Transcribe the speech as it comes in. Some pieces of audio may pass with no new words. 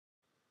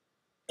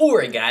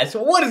Alright guys,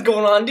 so what is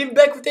going on? Dude,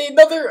 back with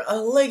another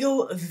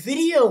Lego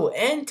video,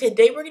 and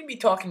today we're going to be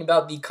talking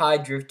about the Kai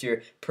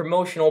Drifter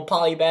promotional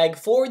polybag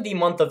for the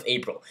month of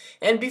April.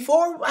 And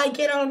before I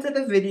get on to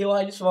the video,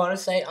 I just want to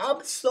say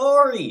I'm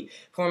sorry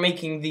for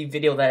making the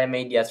video that I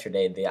made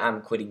yesterday, the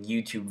I'm quitting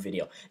YouTube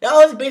video. That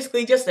was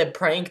basically just a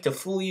prank to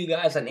fool you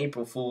guys on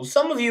April Fools.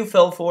 Some of you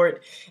fell for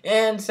it,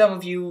 and some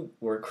of you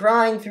were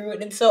crying through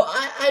it, and so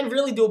I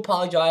really do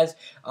apologize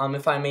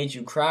if I made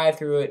you cry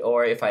through it,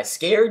 or if I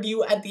scared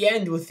you at the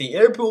end with the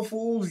April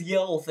Fool's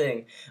yell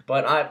thing.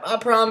 But I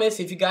promise,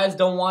 if you guys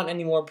don't want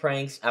any more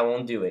pranks, I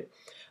won't do it.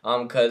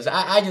 Cause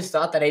I just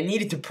thought that I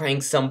needed to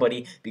prank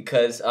somebody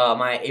because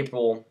my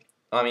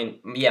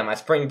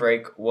spring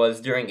break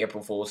was during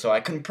April Fool's, so I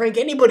couldn't prank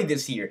anybody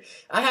this year.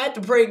 I had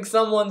to prank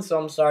someone,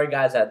 so I'm sorry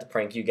guys, I had to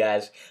prank you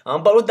guys.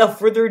 But without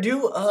further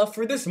ado,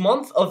 for this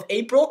month of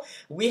April,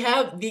 we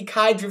have the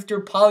Kai Drifter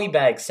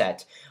Polybag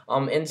set.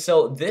 And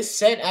so this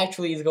set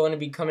actually is going to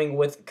be coming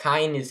with Kai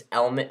in his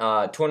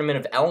Tournament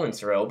of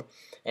Elements robe.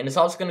 And it's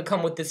also going to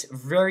come with this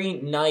very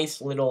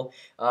nice little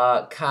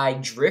Kai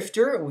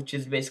Drifter, which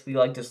is basically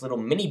like this little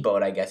mini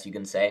boat, I guess you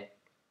can say.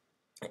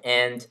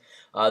 And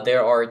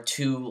there are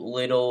two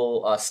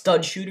little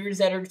stud shooters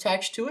that are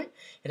attached to it.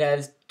 It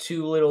has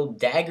two little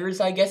daggers,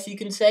 I guess you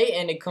can say,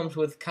 and it comes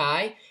with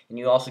Kai, and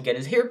you also get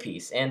his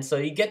hairpiece. And so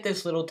you get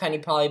this little tiny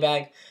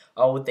polybag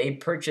with a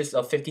purchase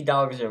of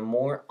 $50 or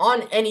more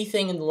on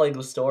anything in the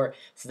LEGO store,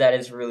 so that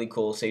is really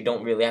cool. So you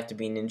don't really have to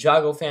be a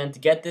Ninjago fan to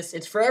get this.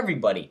 It's for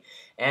everybody.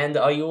 And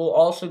you will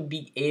also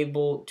be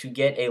able to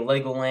get a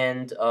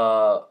Legoland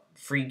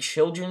free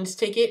children's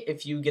ticket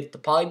if you get the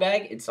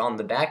polybag. It's on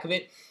the back of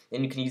it.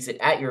 And you can use it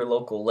at your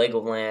local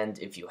Legoland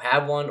if you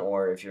have one,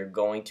 or if you're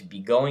going to be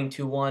going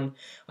to one.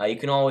 You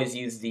can always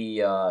use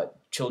the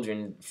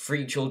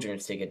free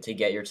children's ticket to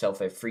get yourself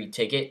a free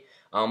ticket.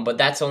 But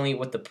that's only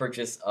with the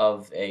purchase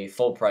of a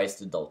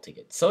full-priced adult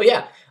ticket. So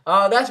yeah,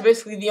 that's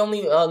basically the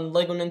only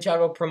LEGO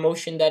Ninjago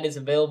promotion that is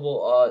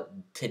available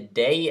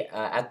today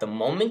at the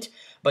moment.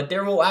 But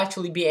there will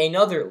actually be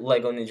another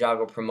LEGO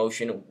Ninjago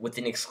promotion with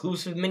an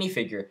exclusive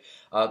minifigure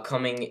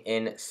coming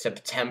in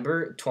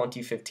September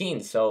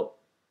 2015. So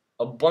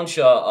a bunch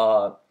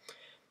of,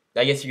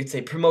 I guess you could say,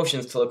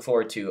 promotions to look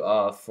forward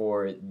to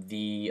for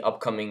the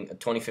upcoming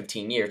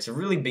 2015 year. It's a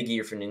really big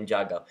year for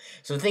Ninjago.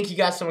 So thank you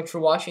guys so much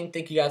for watching.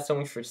 Thank you guys so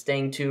much for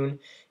staying tuned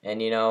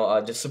and,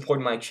 just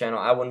supporting my channel.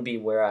 I wouldn't be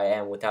where I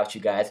am without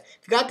you guys.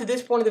 If you got to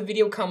this point of the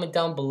video, comment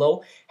down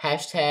below. #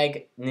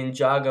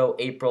 Ninjago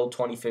April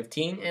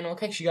 2015. And I'll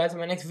catch you guys in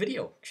my next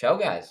video. Ciao,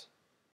 guys.